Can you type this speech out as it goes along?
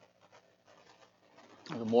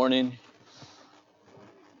Good morning.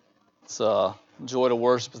 It's a joy to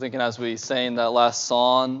worship. Thinking as we sang that last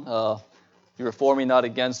song, "You are for me, not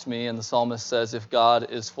against me," and the psalmist says, "If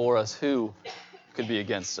God is for us, who could be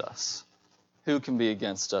against us? Who can be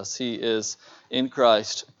against us?" He is in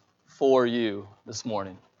Christ for you this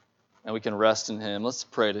morning, and we can rest in Him. Let's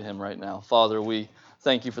pray to Him right now. Father, we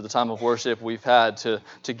thank You for the time of worship we've had to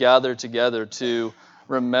gather together to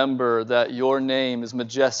remember that Your name is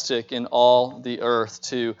majestic in all the earth,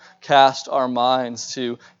 to cast our minds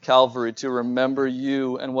to Calvary, to remember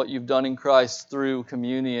You and what You've done in Christ through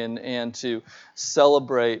communion, and to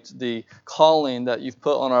celebrate the calling that You've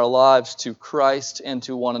put on our lives to Christ and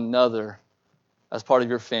to one another as part of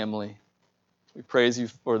Your family. We praise You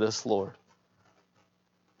for this, Lord.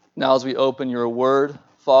 Now as we open Your word,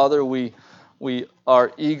 Father, we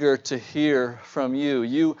are eager to hear from You.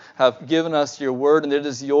 You have given us Your word, and it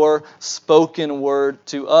is Your spoken word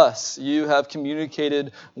to us. You have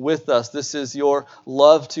communicated with us. This is Your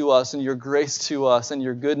love to us and Your grace to us and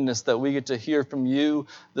Your goodness that we get to hear from You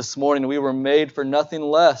this morning. We were made for nothing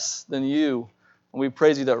less than You. And we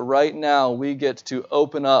praise You that right now we get to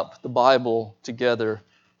open up the Bible together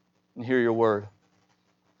and hear Your word.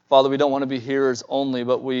 Father, we don't want to be hearers only,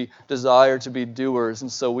 but we desire to be doers.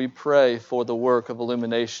 And so we pray for the work of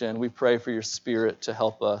illumination. We pray for Your Spirit to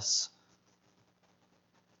help us.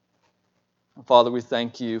 And Father, we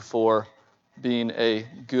thank You for being a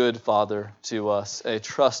good Father to us, a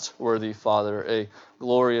trustworthy Father, a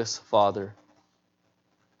glorious Father.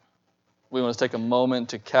 We want to take a moment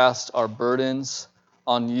to cast our burdens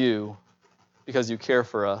on You because You care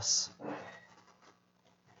for us.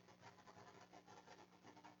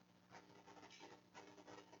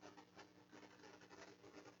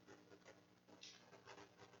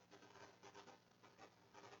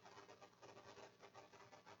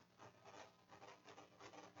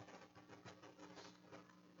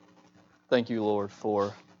 Thank You, Lord,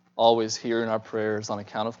 for always hearing our prayers on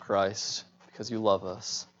account of Christ, because You love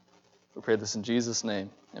us. We pray this in Jesus' name.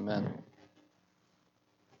 Amen. You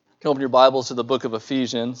can open your Bibles to the book of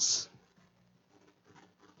Ephesians.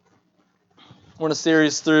 We're in a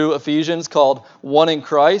series through Ephesians called One in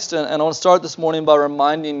Christ, and I want to start this morning by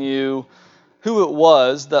reminding you who it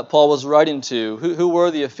was that Paul was writing to. Who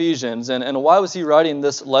were the Ephesians, and why was he writing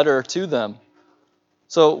this letter to them?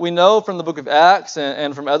 So we know from the book of Acts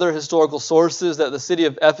and from other historical sources that the city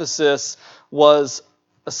of Ephesus was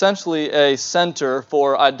essentially a center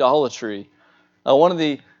for idolatry. One of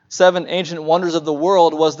the 7 ancient wonders of the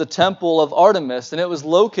world was the temple of Artemis, and it was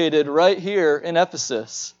located right here in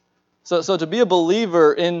Ephesus. So to be a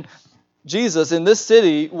believer in Jesus in this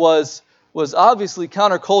city was obviously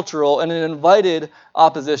countercultural and it invited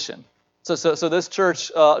opposition. So this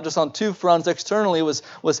church, just on 2 fronts, externally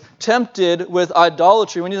was tempted with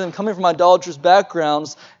idolatry, many of them coming from idolatrous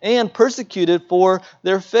backgrounds, and persecuted for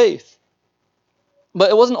their faith.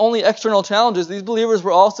 But it wasn't only external challenges. These believers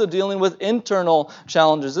were also dealing with internal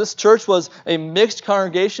challenges. This church was a mixed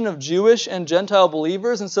congregation of Jewish and Gentile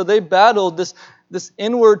believers, and so they battled this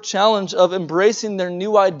inward challenge of embracing their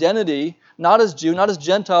new identity, not as Jew, not as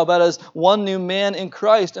Gentile, but as one new man in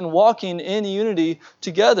Christ and walking in unity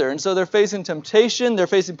together. And so they're facing temptation, they're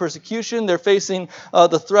facing persecution, they're facing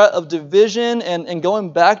the threat of division and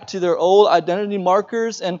going back to their old identity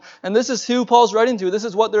markers. And this is who Paul's writing to. This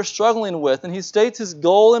is what they're struggling with. And he states his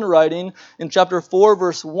goal in writing in chapter 4,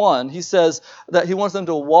 verse 1. He says that he wants them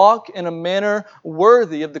to walk in a manner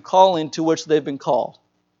worthy of the calling to which they've been called.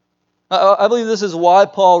 I believe this is why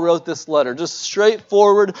Paul wrote this letter. Just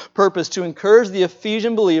straightforward purpose to encourage the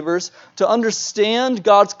Ephesian believers to understand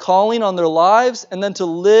God's calling on their lives and then to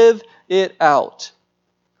live it out.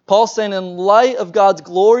 Paul's saying, in light of God's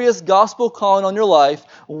glorious gospel calling on your life,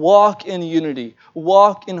 walk in unity,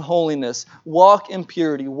 walk in holiness, walk in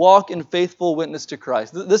purity, walk in faithful witness to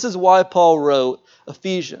Christ. This is why Paul wrote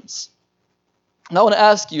Ephesians. And I want to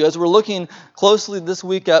ask you, as we're looking closely this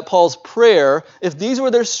week at Paul's prayer, if these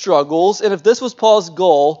were their struggles and if this was Paul's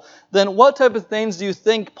goal, then what type of things do you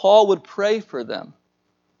think Paul would pray for them?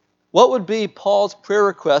 What would be Paul's prayer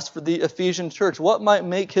request for the Ephesian church? What might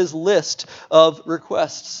make his list of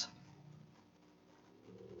requests?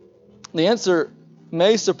 The answer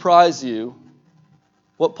may surprise you.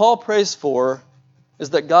 What Paul prays for is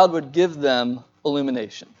that God would give them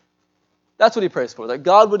illumination. That's what he prays for, that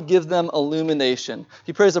God would give them illumination.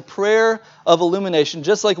 He prays a prayer of illumination,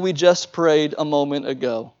 just like we just prayed a moment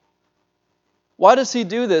ago. Why does he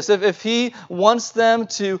do this? If he wants them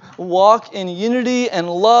to walk in unity and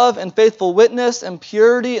love and faithful witness and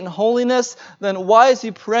purity and holiness, then why is he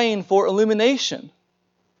praying for illumination?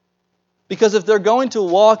 Because if they're going to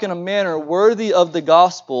walk in a manner worthy of the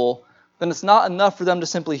gospel, then it's not enough for them to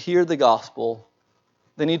simply hear the gospel.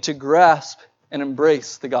 They need to grasp and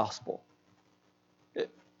embrace the gospel.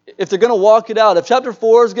 If they're going to walk it out, if chapter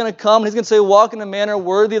 4 is going to come and he's going to say, walk in a manner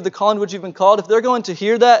worthy of the calling to which you've been called, if they're going to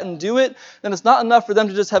hear that and do it, then it's not enough for them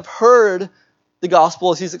to just have heard the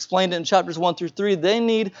gospel as he's explained it in chapters 1 through 3. They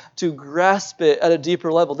need to grasp it at a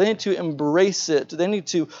deeper level. They need to embrace it. They need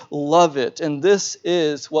to love it. And this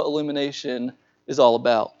is what illumination is all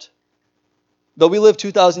about. Though we live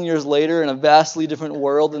 2,000 years later in a vastly different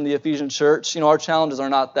world than the Ephesian church, our challenges are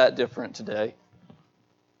not that different today.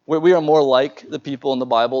 We are more like the people in the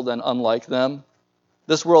Bible than unlike them.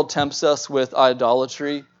 This world tempts us with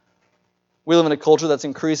idolatry. We live in a culture that's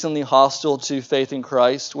increasingly hostile to faith in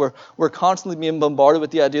Christ. We're constantly being bombarded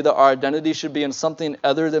with the idea that our identity should be in something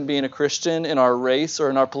other than being a Christian, in our race or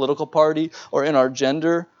in our political party or in our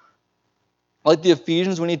gender. Like the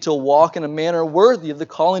Ephesians, we need to walk in a manner worthy of the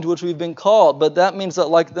calling to which we've been called. But that means that,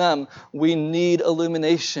 like them, we need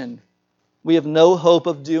illumination. We have no hope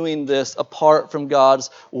of doing this apart from God's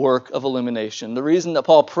work of illumination. The reason that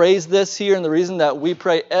Paul prays this here and the reason that we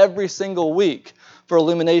pray every single week for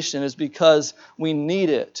illumination is because we need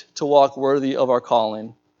it to walk worthy of our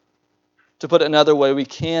calling. To put it another way, we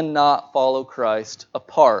cannot follow Christ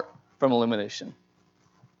apart from illumination.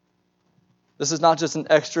 This is not just an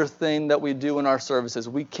extra thing that we do in our services.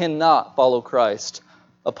 We cannot follow Christ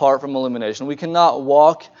apart from illumination. We cannot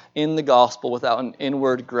walk in the gospel without an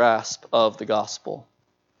inward grasp of the gospel.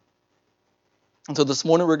 And so this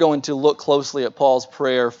morning we're going to look closely at Paul's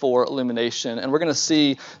prayer for illumination, and we're going to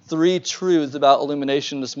see three truths about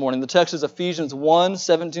illumination this morning. The text is Ephesians 1,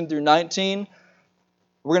 17 through 19.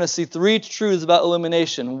 We're going to see three truths about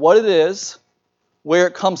illumination: what it is, where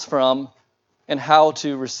it comes from, and how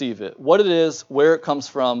to receive it. What it is, where it comes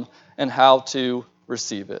from, and how to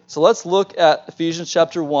receive it. So let's look at Ephesians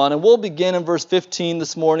chapter 1, and we'll begin in verse 15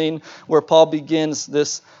 this morning, where Paul begins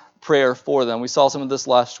this prayer for them. We saw some of this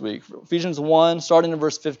last week. Ephesians 1, starting in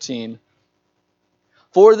verse 15.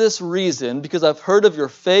 For this reason, because I've heard of your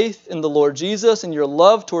faith in the Lord Jesus and your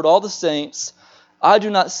love toward all the saints, I do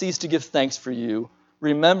not cease to give thanks for you,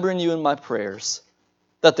 remembering you in my prayers,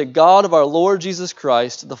 that the God of our Lord Jesus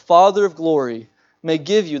Christ, the Father of glory, may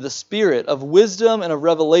give you the spirit of wisdom and of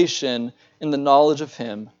revelation in the knowledge of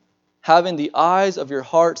him, having the eyes of your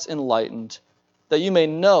hearts enlightened, that you may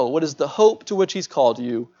know what is the hope to which he's called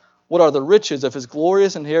you, what are the riches of his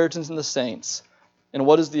glorious inheritance in the saints, and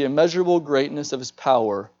what is the immeasurable greatness of his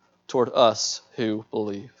power toward us who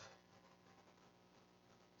believe.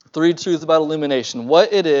 Three truths about illumination: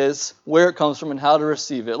 what it is, where it comes from, and how to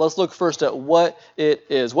receive it. Let's look first at what it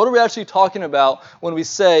is. What are we actually talking about when we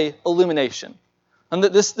say illumination? And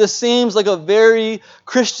this seems like a very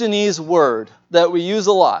Christianese word that we use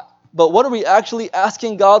a lot. But what are we actually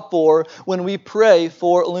asking God for when we pray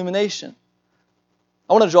for illumination?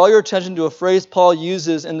 I want to draw your attention to a phrase Paul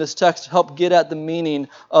uses in this text to help get at the meaning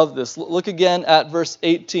of this. Look again at verse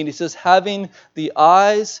 18. He says, having the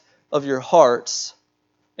eyes of your hearts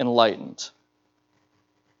enlightened.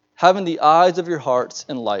 Having the eyes of your hearts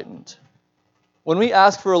enlightened. When we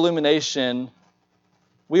ask for illumination,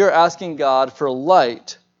 we are asking God for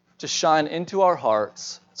light to shine into our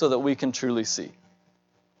hearts so that we can truly see.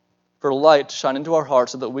 For light to shine into our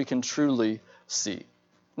hearts so that we can truly see.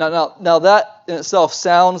 Now that in itself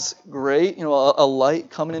sounds great, a light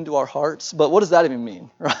coming into our hearts, but what does that even mean,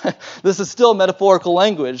 right? This is still metaphorical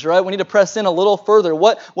language, right? We need to press in a little further.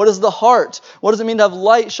 What is the heart? What does it mean to have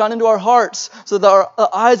light shine into our hearts so that the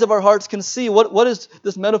eyes of our hearts can see? What is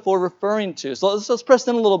this metaphor referring to? So let's press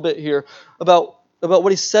in a little bit here about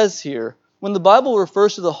what he says here. When the Bible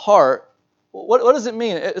refers to the heart, what does it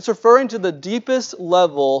mean? It's referring to the deepest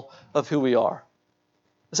level of who we are.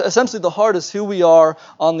 Essentially, the heart is who we are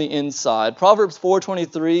on the inside. Proverbs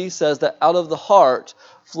 4:23 says that out of the heart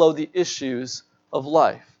flow the issues of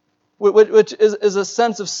life, which is a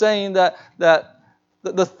sense of saying that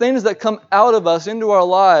the things that come out of us into our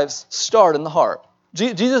lives start in the heart.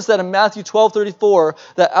 Jesus said in Matthew 12:34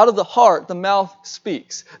 that out of the heart the mouth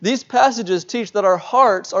speaks. These passages teach that our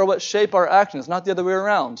hearts are what shape our actions, not the other way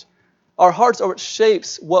around. Our hearts are what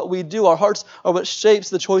shapes what we do. Our hearts are what shapes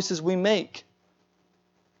the choices we make.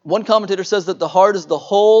 One commentator says that the heart is the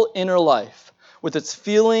whole inner life, with its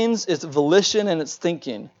feelings, its volition, and its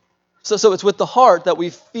thinking. So it's with the heart that we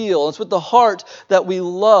feel, it's with the heart that we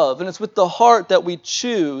love, and it's with the heart that we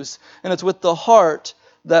choose, and it's with the heart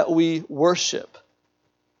that we worship.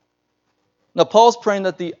 Now, Paul's praying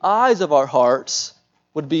that the eyes of our hearts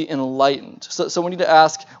would be enlightened. So we need to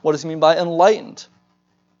ask, what does he mean by enlightened?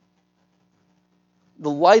 The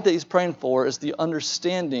light that he's praying for is the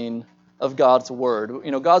understanding of God's Word.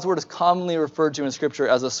 God's Word is commonly referred to in Scripture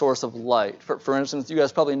as a source of light. For instance, you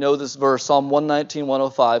guys probably know this verse, Psalm 119,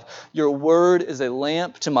 105. Your Word is a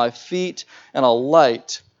lamp to my feet and a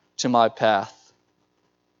light to my path.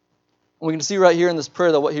 And we can see right here in this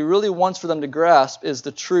prayer that what he really wants for them to grasp is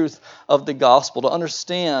the truth of the gospel, to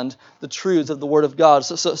understand the truths of the Word of God.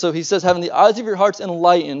 So he says, having the eyes of your hearts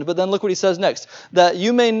enlightened, but then look what he says next, that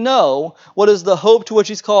you may know what is the hope to which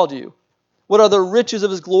he's called you. What are the riches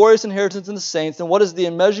of his glorious inheritance in the saints, and what is the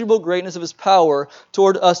immeasurable greatness of his power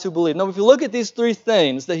toward us who believe? Now, if you look at these three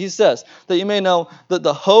things that he says, that you may know that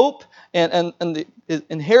the hope and the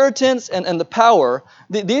inheritance and the power,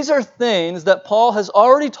 these are things that Paul has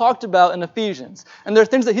already talked about in Ephesians. And they're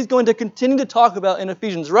things that he's going to continue to talk about in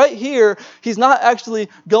Ephesians. Right here, he's not actually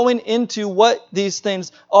going into what these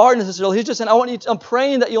things are necessarily. He's just saying, I'm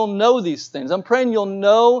praying that you'll know these things. I'm praying you'll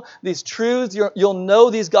know these truths. You'll know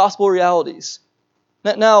these gospel realities.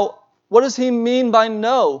 Now, what does he mean by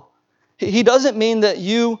know? He doesn't mean that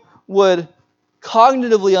you would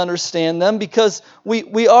cognitively understand them, because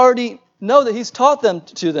we already know that he's taught them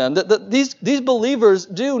to them, that these believers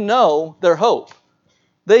do know their hope.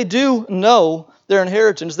 They do know their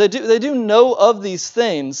inheritance. They do know of these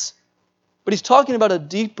things, but he's talking about a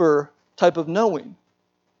deeper type of knowing.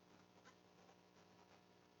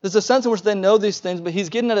 There's a sense in which they know these things, but he's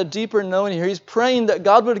getting at a deeper knowing here. He's praying that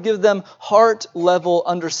God would give them heart-level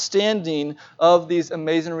understanding of these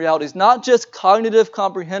amazing realities. Not just cognitive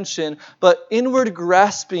comprehension, but inward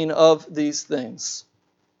grasping of these things.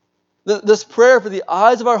 This prayer for the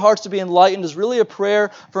eyes of our hearts to be enlightened is really a prayer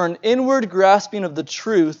for an inward grasping of the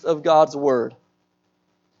truth of God's Word.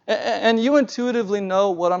 And you intuitively know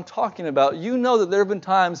what I'm talking about. You know that there have been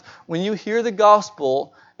times when you hear the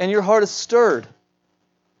gospel and your heart is stirred.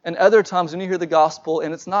 And other times when you hear the gospel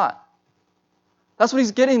and it's not. That's what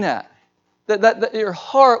he's getting at. That your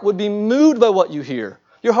heart would be moved by what you hear.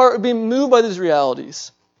 Your heart would be moved by these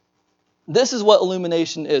realities. This is what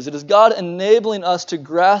illumination is. It is God enabling us to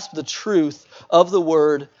grasp the truth of the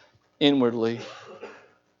Word inwardly.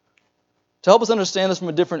 To help us understand this from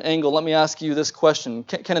a different angle, let me ask you this question.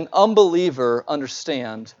 Can an unbeliever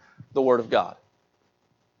understand the Word of God?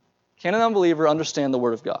 Can an unbeliever understand the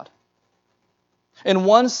Word of God? In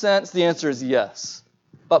one sense, the answer is yes.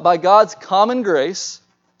 But by God's common grace,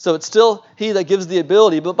 so it's still He that gives the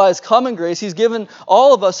ability, but by His common grace, He's given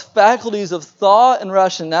all of us faculties of thought and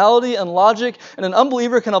rationality and logic, and an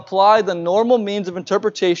unbeliever can apply the normal means of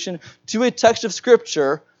interpretation to a text of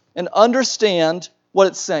Scripture and understand what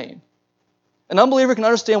it's saying. An unbeliever can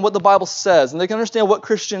understand what the Bible says, and they can understand what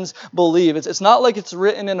Christians believe. It's not like it's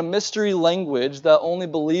written in a mystery language that only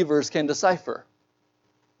believers can decipher.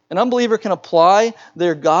 An unbeliever can apply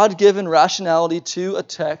their God-given rationality to a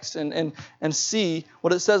text and see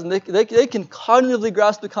what it says. And they can cognitively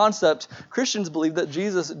grasp the concept. Christians believe that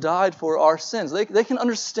Jesus died for our sins. They can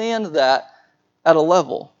understand that at a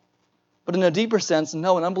level. But in a deeper sense,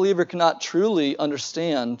 no, an unbeliever cannot truly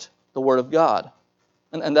understand the Word of God.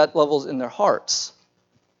 And that level's in their hearts.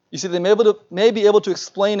 You see, they may be able to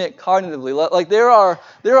explain it cognitively. Like there are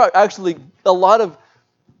actually a lot of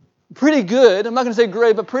pretty good, I'm not going to say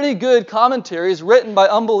great, but pretty good commentaries written by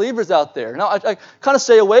unbelievers out there. Now, I kind of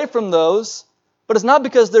stay away from those, but it's not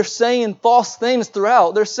because they're saying false things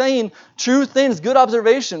throughout. They're saying true things, good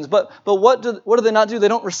observations, but what do they not do? They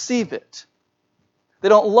don't receive it. They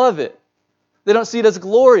don't love it. They don't see it as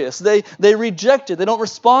glorious. They reject it. They don't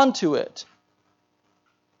respond to it.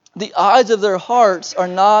 The eyes of their hearts are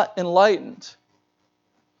not enlightened.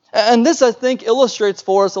 And this, I think, illustrates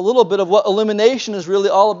for us a little bit of what illumination is really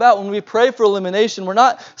all about. When we pray for illumination, we're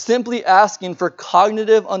not simply asking for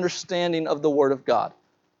cognitive understanding of the Word of God.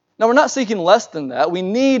 Now, we're not seeking less than that. We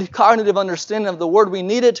need cognitive understanding of the Word. We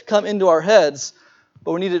need it to come into our heads,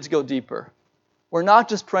 but we need it to go deeper. We're not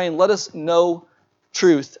just praying, let us know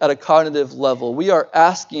truth at a cognitive level. We are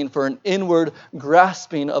asking for an inward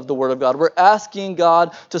grasping of the Word of God. We're asking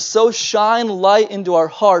God to so shine light into our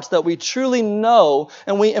hearts that we truly know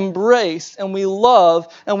and we embrace and we love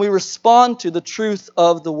and we respond to the truth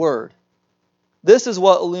of the Word. This is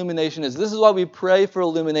what illumination is. This is why we pray for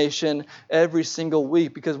illumination every single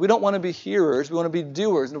week, because we don't want to be hearers, we want to be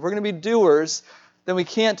doers. And if we're going to be doers, then we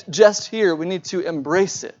can't just hear, we need to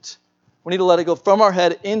embrace it. We need to let it go from our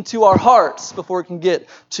head into our hearts before it can get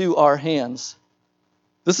to our hands.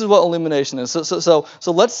 This is what illumination is. So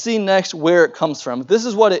let's see next where it comes from. If this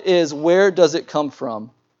is what it is, where does it come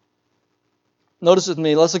from? Notice with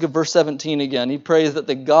me, let's look at verse 17 again. He prays that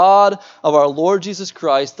the God of our Lord Jesus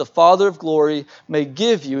Christ, the Father of glory, may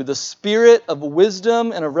give you the spirit of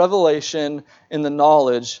wisdom and of revelation in the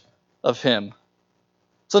knowledge of Him.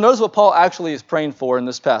 So notice what Paul actually is praying for in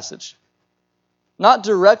this passage. Not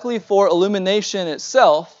directly for illumination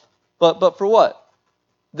itself, but for what?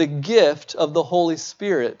 The gift of the Holy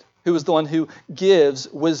Spirit, who is the one who gives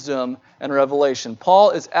wisdom and revelation.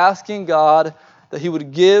 Paul is asking God that he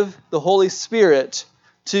would give the Holy Spirit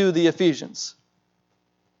to the Ephesians.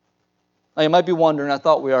 Now you might be wondering, I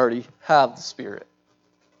thought we already have the Spirit.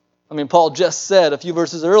 I mean, Paul just said a few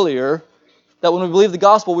verses earlier that when we believe the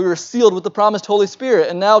gospel, we were sealed with the promised Holy Spirit.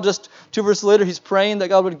 And now just 2 verses later, he's praying that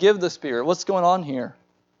God would give the Spirit. What's going on here?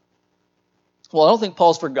 Well, I don't think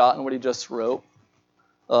Paul's forgotten what he just wrote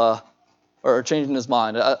or changing his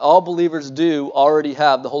mind. All believers do already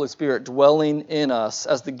have the Holy Spirit dwelling in us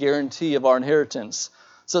as the guarantee of our inheritance.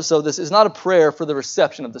 So this is not a prayer for the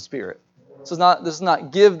reception of the Spirit. This is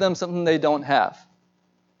not give them something they don't have.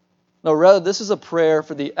 No, rather, this is a prayer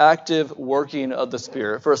for the active working of the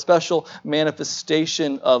Spirit, for a special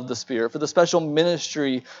manifestation of the Spirit, for the special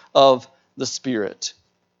ministry of the Spirit.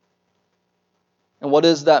 And what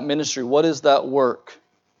is that ministry? What is that work?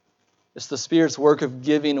 It's the Spirit's work of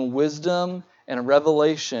giving wisdom and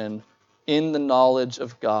revelation in the knowledge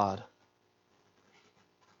of God.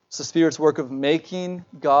 It's the Spirit's work of making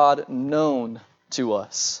God known to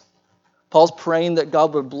us. Paul's praying that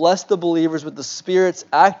God would bless the believers with the Spirit's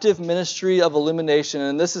active ministry of illumination,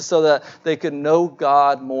 and this is so that they could know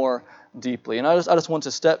God more deeply. And I just want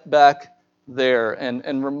to step back there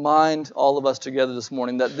and remind all of us together this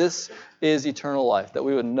morning that this is eternal life, that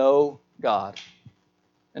we would know God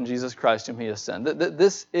and Jesus Christ whom He has sent.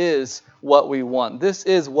 This is what we want. This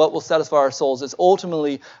is what will satisfy our souls. It's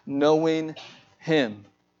ultimately knowing Him,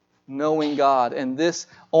 knowing God, and this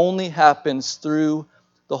only happens through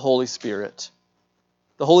the Holy Spirit.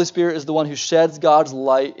 The Holy Spirit is the one who sheds God's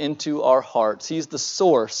light into our hearts. He's the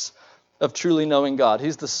source of truly knowing God.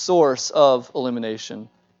 He's the source of illumination.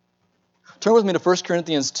 Turn with me to 1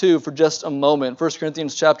 Corinthians 2 for just a moment. 1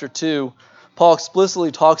 Corinthians chapter 2, Paul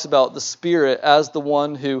explicitly talks about the Spirit as the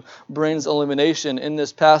one who brings illumination in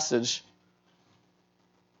this passage.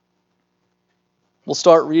 We'll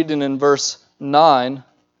start reading in verse 9.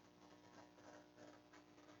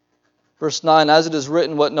 Verse 9, as it is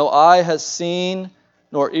written, what no eye has seen,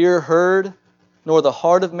 nor ear heard, nor the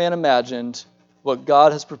heart of man imagined, what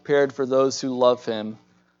God has prepared for those who love Him.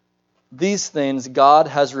 These things God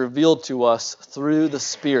has revealed to us through the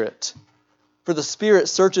Spirit. For the Spirit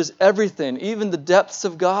searches everything, even the depths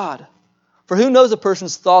of God. For who knows a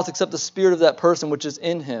person's thoughts except the spirit of that person which is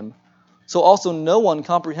in him? So also no one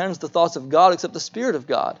comprehends the thoughts of God except the Spirit of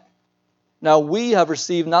God. Now we have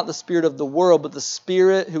received not the spirit of the world, but the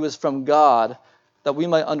Spirit who is from God, that we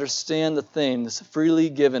might understand the things freely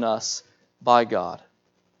given us by God.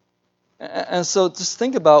 And so just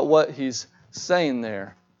think about what he's saying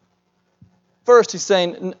there. First, he's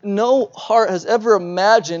saying, no heart has ever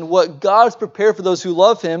imagined what God has prepared for those who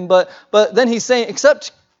love Him, but then he's saying,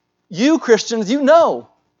 except you Christians, you know.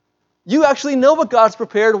 You actually know what God's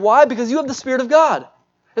prepared. Why? Because you have the Spirit of God.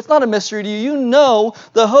 It's not a mystery to you. You know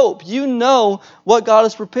the hope. You know what God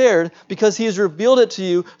has prepared because He has revealed it to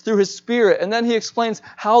you through His Spirit. And then he explains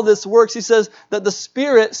how this works. He says that the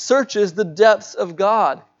Spirit searches the depths of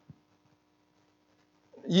God.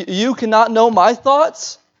 You cannot know my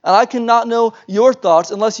thoughts, and I cannot know your thoughts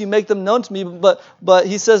unless you make them known to me. But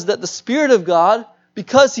he says that the Spirit of God,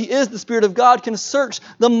 because He is the Spirit of God, can search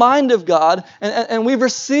the mind of God. And we've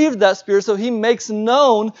received that Spirit, so He makes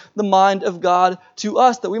known the mind of God to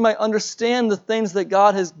us, that we might understand the things that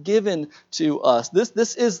God has given to us.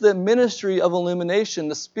 This is the ministry of illumination.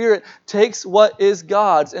 The Spirit takes what is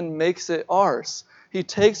God's and makes it ours. He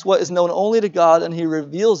takes what is known only to God and He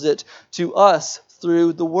reveals it to us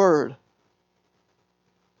through the Word.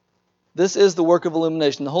 This is the work of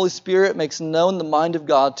illumination. The Holy Spirit makes known the mind of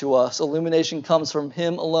God to us. Illumination comes from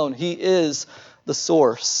Him alone. He is the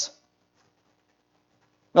source.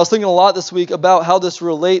 I was thinking a lot this week about how this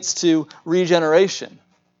relates to regeneration.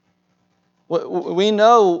 We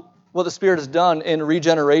know what the Spirit has done in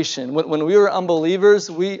regeneration. When we were unbelievers,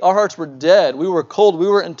 our hearts were dead. We were cold. We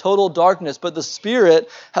were in total darkness. But the Spirit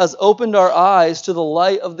has opened our eyes to the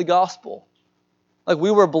light of the gospel. Like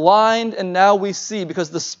we were blind and now we see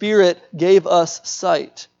because the Spirit gave us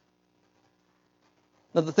sight.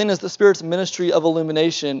 Now the thing is, the Spirit's ministry of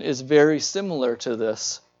illumination is very similar to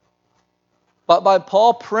this. But by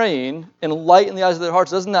Paul praying and light in the eyes of their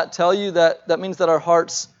hearts, doesn't that tell you that means that our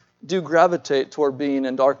hearts do gravitate toward being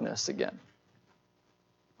in darkness again?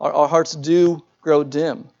 Our hearts do grow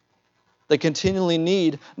dim. They continually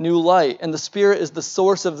need new light. And the Spirit is the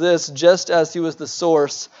source of this, just as He was the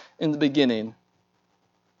source in the beginning.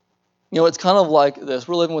 It's kind of like this.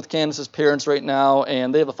 We're living with Candace's parents right now,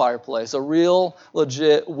 and they have a fireplace, a real,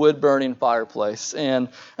 legit wood-burning fireplace. And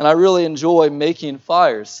I really enjoy making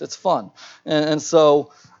fires. It's fun. And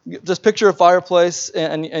so just picture a fireplace,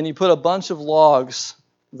 and you put a bunch of logs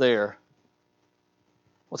there.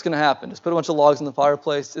 What's going to happen? Just put a bunch of logs in the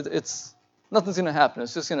fireplace. Nothing's going to happen.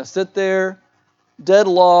 It's just going to sit there, dead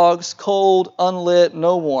logs, cold, unlit,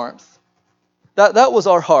 no warmth. That was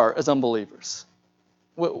our heart as unbelievers.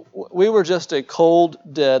 We were just a cold,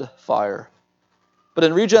 dead fire. But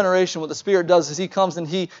in regeneration, what the Spirit does is He comes and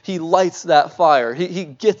He lights that fire. He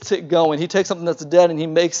gets it going. He takes something that's dead and He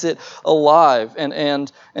makes it alive.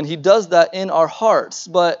 And He does that in our hearts.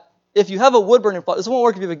 But if you have a wood-burning fire, this won't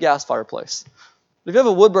work if you have a gas fireplace. If you have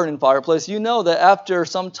a wood-burning fireplace, you know that after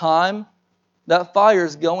some time, that fire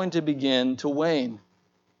is going to begin to wane.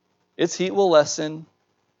 Its heat will lessen.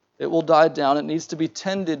 It will die down. It needs to be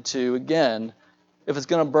tended to again if it's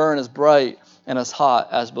going to burn as bright and as hot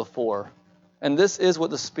as before. And this is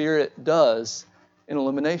what the Spirit does in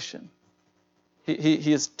illumination.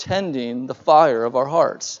 He is tending the fire of our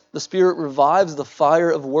hearts. The Spirit revives the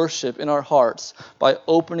fire of worship in our hearts by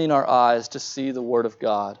opening our eyes to see the Word of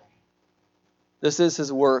God. This is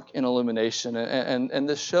His work in illumination, and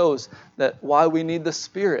this shows that why we need the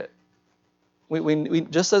Spirit. We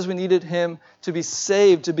just as we needed Him to be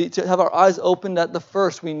saved, to have our eyes opened at the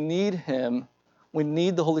first, we need Him. We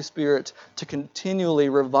need the Holy Spirit to continually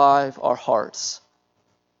revive our hearts.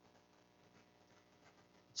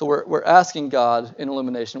 So we're asking God in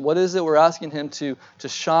illumination. What is it? We're asking Him to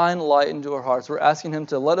shine light into our hearts. We're asking Him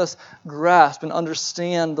to let us grasp and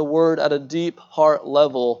understand the Word at a deep heart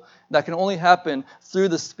level. That can only happen through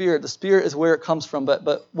the Spirit. The Spirit is where it comes from.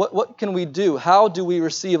 But what can we do? How do we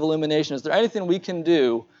receive illumination? Is there anything we can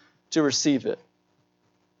do to receive it?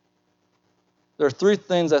 There are three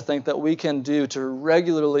things I think that we can do to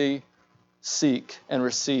regularly seek and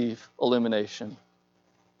receive illumination.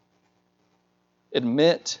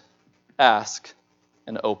 Admit, ask,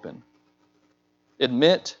 and open.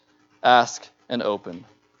 Admit, ask, and open.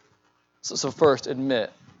 So first,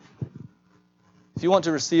 admit. If you want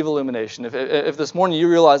to receive illumination, if this morning you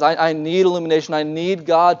realize, I need illumination, I need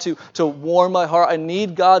God to warm my heart, I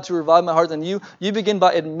need God to revive my heart, then you begin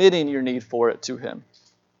by admitting your need for it to Him.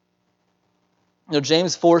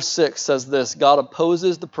 James 4:6 says this, God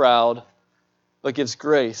opposes the proud, but gives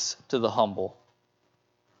grace to the humble.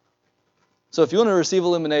 So if you want to receive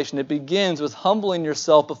illumination, it begins with humbling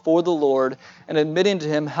yourself before the Lord and admitting to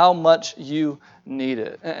Him how much you need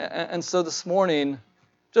it. And so this morning,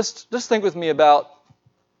 just think with me about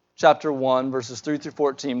chapter 1, verses 3 through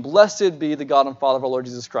 14. Blessed be the God and Father of our Lord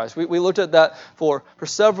Jesus Christ. We looked at that for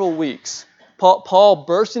several weeks. Paul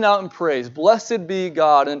bursting out in praise, blessed be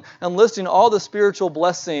God, and listing all the spiritual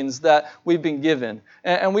blessings that we've been given.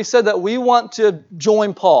 And we said that we want to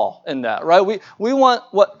join Paul in that, right? We want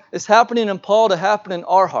what is happening in Paul to happen in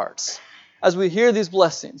our hearts as we hear these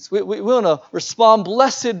blessings. We want to respond,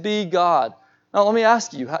 blessed be God. Now let me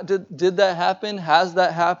ask you, did that happen? Has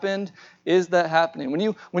that happened? Is that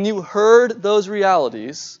happening? When you heard those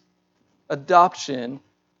realities, adoption,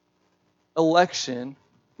 election,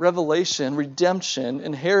 revelation, redemption,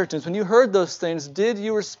 inheritance, when you heard those things, did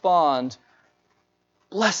you respond,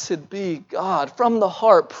 blessed be God, from the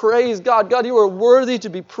heart, praise God. God, you are worthy to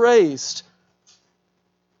be praised.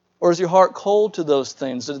 Or is your heart cold to those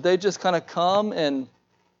things? Did they just kind of come and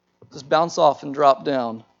just bounce off and drop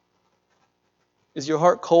down? Is your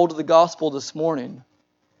heart cold to the gospel this morning?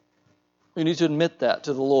 You need to admit that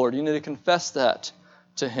to the Lord. You need to confess that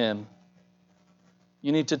to Him.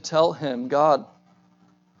 You need to tell Him, God,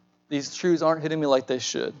 these truths aren't hitting me like they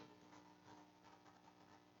should.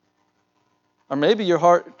 Or maybe your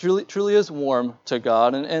heart truly is warm to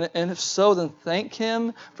God. And if so, then thank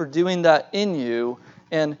Him for doing that in you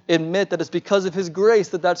and admit that it's because of His grace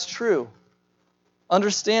that that's true.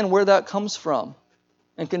 Understand where that comes from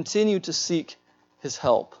and continue to seek His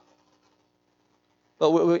help.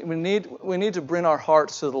 But we need to bring our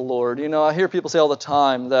hearts to the Lord. I hear people say all the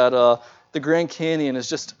time that the Grand Canyon is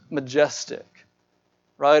just majestic.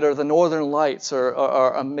 Right? Or the Northern Lights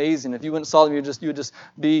are amazing. If you went and saw them, you would just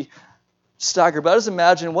be staggered. But I just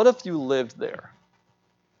imagine, what if you lived there?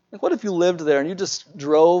 What if you lived there and you just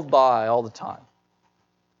drove by all the time?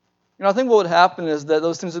 I think what would happen is that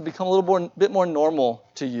those things would become a bit more normal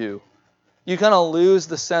to you. You kind of lose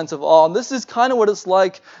the sense of awe. And this is kind of what it's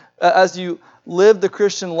like as you live the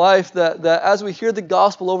Christian life, that as we hear the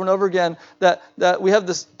gospel over and over again, that we have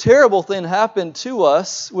this terrible thing happen to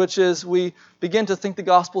us, which is we begin to think the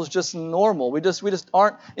gospel is just normal. We just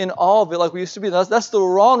aren't in awe of it like we used to be. That's the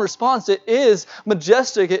wrong response. It is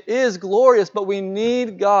majestic. It is glorious, but we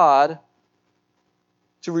need God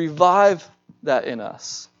to revive that in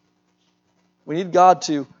us. We need God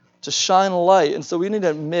to shine a light, and so we need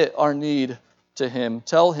to admit our need to Him.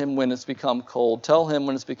 Tell Him when it's become cold. Tell Him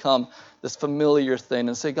when it's become this familiar thing,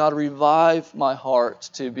 and say, God, revive my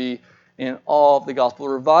heart to be in awe of the gospel.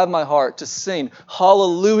 Revive my heart to sing,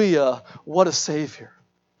 hallelujah, what a Savior.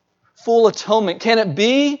 Full atonement. Can it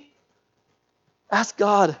be? Ask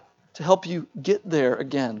God to help you get there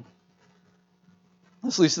again.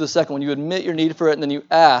 This leads to the second one. You admit your need for it, and then you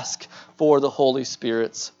ask for the Holy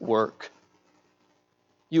Spirit's work.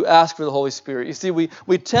 You ask for the Holy Spirit. You see, we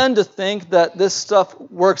tend to think that this stuff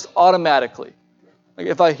works automatically. Like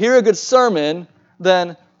if I hear a good sermon,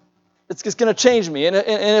 then it's going to change me. And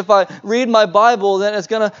if I read my Bible, then it's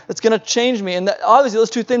going to change me. And obviously those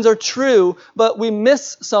two things are true, but we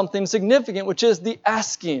miss something significant, which is the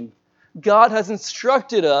asking. God has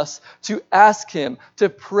instructed us to ask Him, to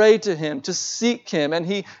pray to Him, to seek Him, and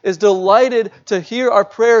He is delighted to hear our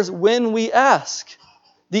prayers when we ask.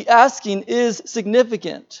 The asking is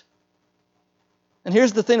significant. And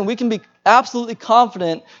here's the thing, we can be absolutely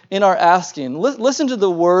confident in our asking. Listen to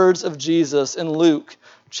the words of Jesus in Luke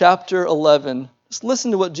chapter 11. Just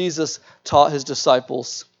listen to what Jesus taught His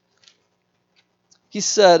disciples. He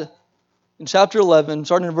said in chapter 11,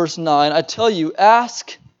 starting in verse 9, I tell you,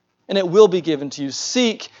 ask and it will be given to you.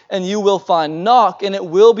 Seek, and you will find. Knock, and it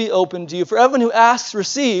will be opened to you. For everyone who asks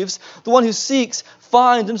receives. The one who seeks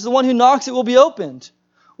finds. And to the one who knocks, it will be opened.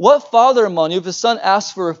 What father among you, if his son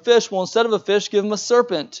asks for a fish, will instead of a fish give him a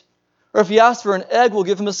serpent? Or if he asks for an egg, will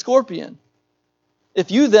give him a scorpion? If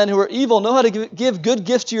you then, who are evil, know how to give good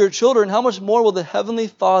gifts to your children, how much more will the Heavenly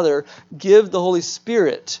Father give the Holy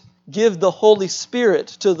Spirit? Give the Holy Spirit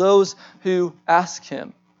to those who ask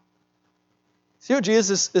Him. See what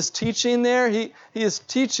Jesus is teaching there? He is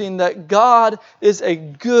teaching that God is a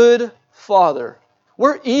good Father.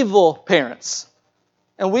 We're evil parents.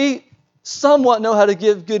 And we somewhat know how to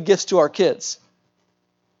give good gifts to our kids.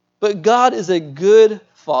 But God is a good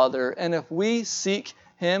Father. And if we seek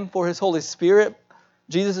Him for His Holy Spirit,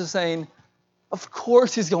 Jesus is saying, of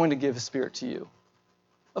course He's going to give His Spirit to you.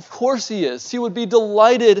 Of course He is. He would be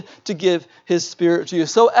delighted to give His Spirit to you.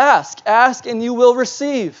 So ask and you will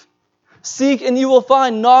receive. Seek and you will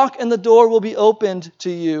find. Knock and the door will be opened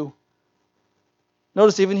to you.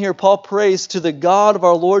 Notice even here, Paul prays to the God of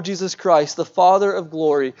our Lord Jesus Christ, the Father of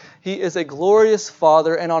glory. He is a glorious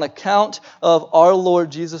Father, and on account of our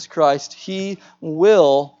Lord Jesus Christ, He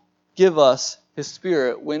will give us His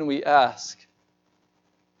Spirit when we ask.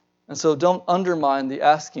 And so don't undermine the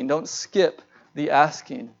asking. Don't skip the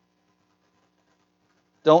asking.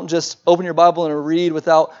 Don't just open your Bible and read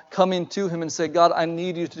without coming to Him and say, God, I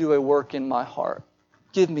need you to do a work in my heart.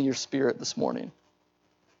 Give me your Spirit this morning.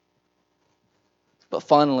 But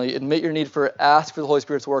finally, admit your need for it, ask for the Holy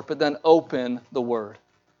Spirit's work, but then open the Word.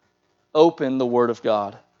 Open the Word of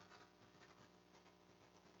God.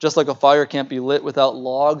 Just like a fire can't be lit without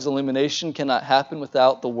logs, illumination cannot happen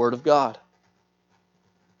without the Word of God.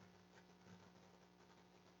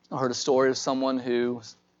 I heard a story of someone who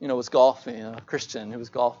was golfing, a Christian who was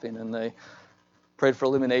golfing, and they prayed for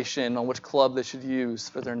illumination on which club they should use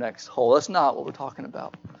for their next hole. That's not what we're talking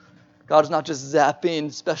about. God is not just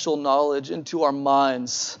zapping special knowledge into our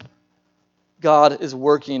minds. God is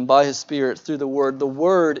working by His Spirit through the Word. The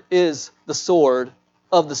Word is the sword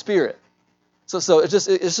of the Spirit. So it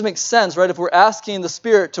just makes sense, right? If we're asking the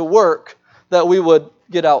Spirit to work, that we would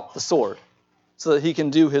get out the sword so that He can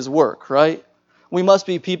do His work, right? We must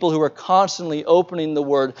be people who are constantly opening the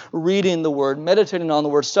Word, reading the Word, meditating on the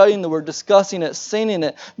Word, studying the Word, discussing it, singing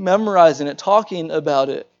it, memorizing it, talking about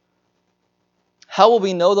it. How will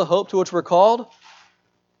we know the hope to which we're called?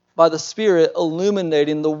 By the Spirit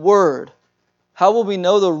illuminating the Word. How will we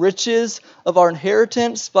know the riches of our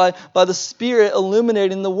inheritance? By the Spirit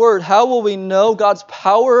illuminating the Word. How will we know God's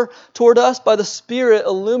power toward us? By the Spirit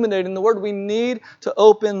illuminating the Word. We need to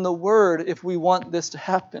open the Word if we want this to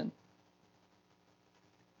happen.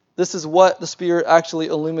 This is what the Spirit actually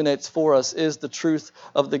illuminates for us, is the truth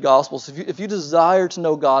of the gospel. So if you desire to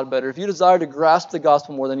know God better, if you desire to grasp the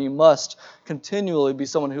gospel more, then you must continually be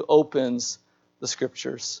someone who opens the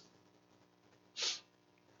Scriptures.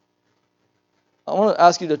 I want to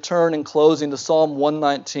ask you to turn in closing to Psalm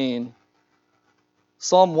 119.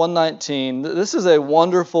 Psalm 119. This is a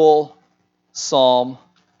wonderful psalm.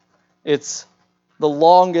 It's the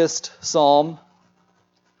longest psalm.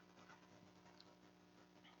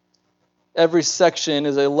 Every section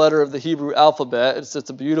is a letter of the Hebrew alphabet. It's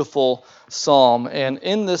a beautiful psalm. And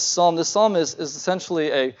in this psalm is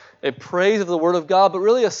essentially a praise of the Word of God, but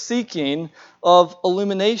really a seeking of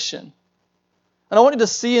illumination. And I want you to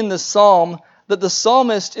see in this psalm that the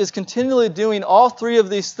psalmist is continually doing all three of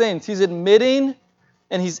these things. He's admitting,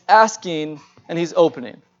 and he's asking, and he's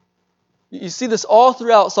opening. You see this all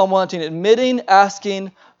throughout Psalm 119, admitting,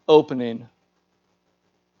 asking, opening.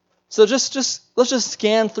 So let's just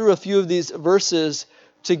scan through a few of these verses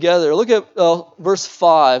together. Look at verse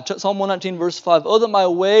 5, Psalm 119, verse 5. Oh, that my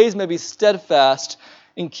ways may be steadfast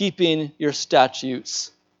in keeping your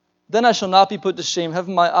statutes. Then I shall not be put to shame,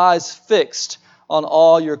 having my eyes fixed on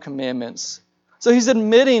all your commandments. So he's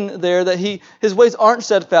admitting there that his ways aren't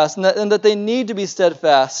steadfast and that they need to be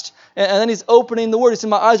steadfast. And then he's opening the word. He said,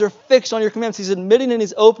 my eyes are fixed on your commandments. He's admitting and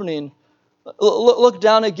he's opening. Look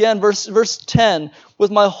down again, verse 10. With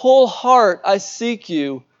my whole heart I seek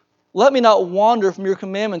you. Let me not wander from your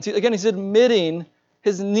commandments. Again, he's admitting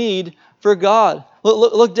his need for God.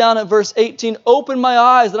 Look down at verse 18. Open my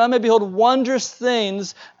eyes that I may behold wondrous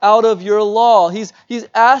things out of your law. He's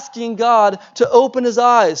asking God to open his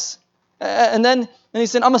eyes. And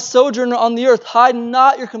he's saying, I'm a sojourner on the earth. Hide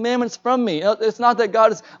not your commandments from me. It's not that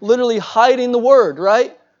God is literally hiding the word,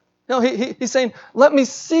 right? No, he's saying, let me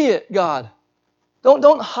see it, God.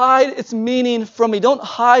 Don't hide its meaning from me. Don't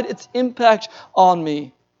hide its impact on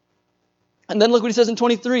me. And then look what he says in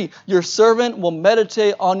 23. Your servant will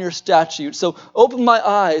meditate on your statutes. So open my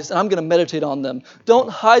eyes and I'm going to meditate on them. Don't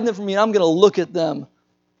hide them from me. I'm going to look at them.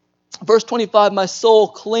 Verse 25, my soul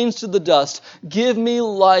clings to the dust. Give me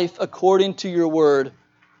life according to your word.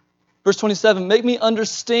 Verse 27, make me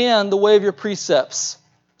understand the way of your precepts.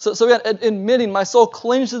 So we got admitting my soul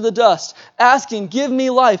clings to the dust, asking, give me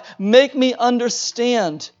life, make me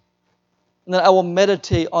understand. And then I will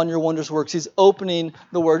meditate on your wondrous works. He's opening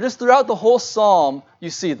the word. Just throughout the whole psalm, you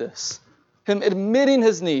see this. Him admitting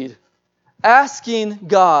his need, asking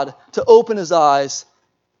God to open his eyes,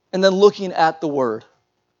 and then looking at the word.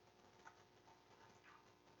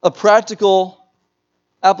 A practical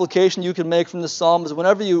application you can make from the psalm is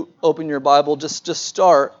whenever you open your Bible, just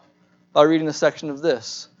start by reading a section of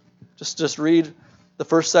this. Just read the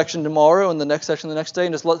first section tomorrow and the next section the next day,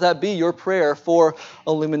 and just let that be your prayer for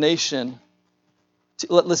illumination.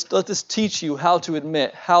 Let this teach you how to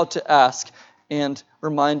admit, how to ask, and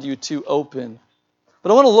remind you to open.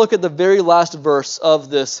 But I want to look at the very last verse of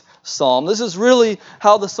this psalm. This is really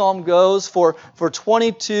how the psalm goes for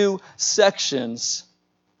 22 sections.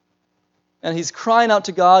 And he's crying out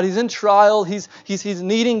to God. He's in trial. He's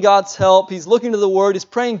needing God's help. He's looking to the Word. He's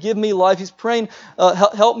praying, give me life. He's praying,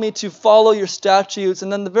 help me to follow your statutes.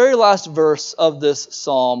 And then the very last verse of this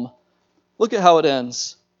psalm, look at how it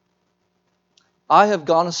ends. I have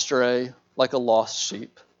gone astray like a lost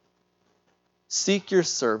sheep. Seek your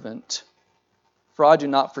servant, for I do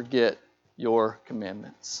not forget your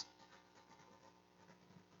commandments.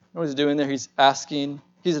 You know what he's doing there? He's asking,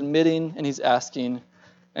 he's admitting, and he's asking,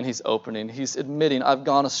 and he's opening. He's admitting, I've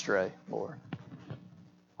gone astray, Lord.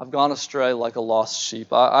 I've gone astray like a lost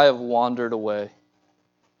sheep. I have wandered away.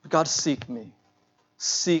 God, seek me.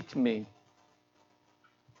 Seek me.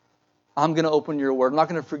 I'm going to open your word. I'm not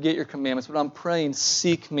going to forget your commandments, but I'm praying,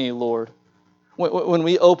 seek me, Lord. When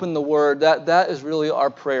we open the word, that is really our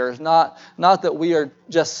prayer. It's not that we are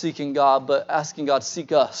just seeking God, but asking God,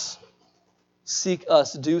 seek us. Seek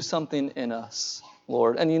us. Do something in us,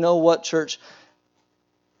 Lord. And you know what, church?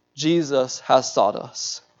 Jesus has sought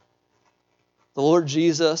us. The Lord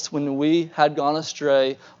Jesus, when we had gone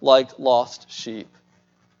astray like lost sheep,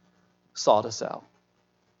 sought us out.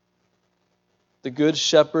 The good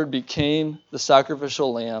shepherd became the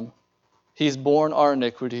sacrificial lamb. He's borne our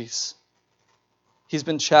iniquities. He's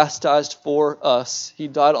been chastised for us. He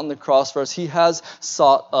died on the cross for us. He has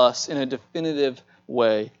sought us in a definitive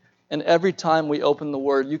way. And every time we open the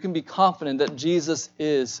Word, you can be confident that Jesus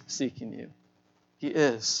is seeking you. He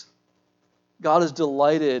is. God is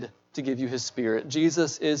delighted to give you His Spirit.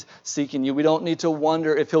 Jesus is seeking you. We don't need to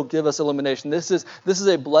wonder if He'll give us illumination. This is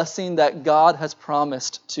a blessing that God has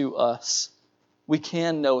promised to us. We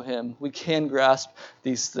can know Him. We can grasp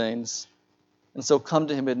these things. And so come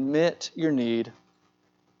to Him, admit your need,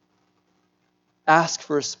 ask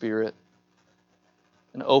for His Spirit,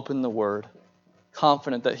 and open the Word,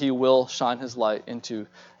 confident that He will shine His light into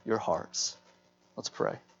your hearts. Let's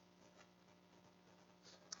pray.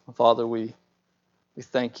 Father, we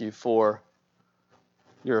thank you for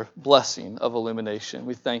your blessing of illumination.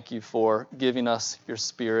 We thank you for giving us your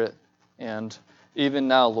Spirit. And even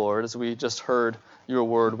now, Lord, as we just heard your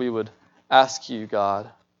word, we would ask you, God,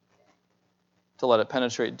 to let it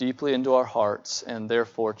penetrate deeply into our hearts and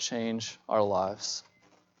therefore change our lives.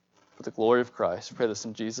 For the glory of Christ, we pray this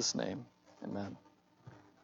in Jesus' name. Amen.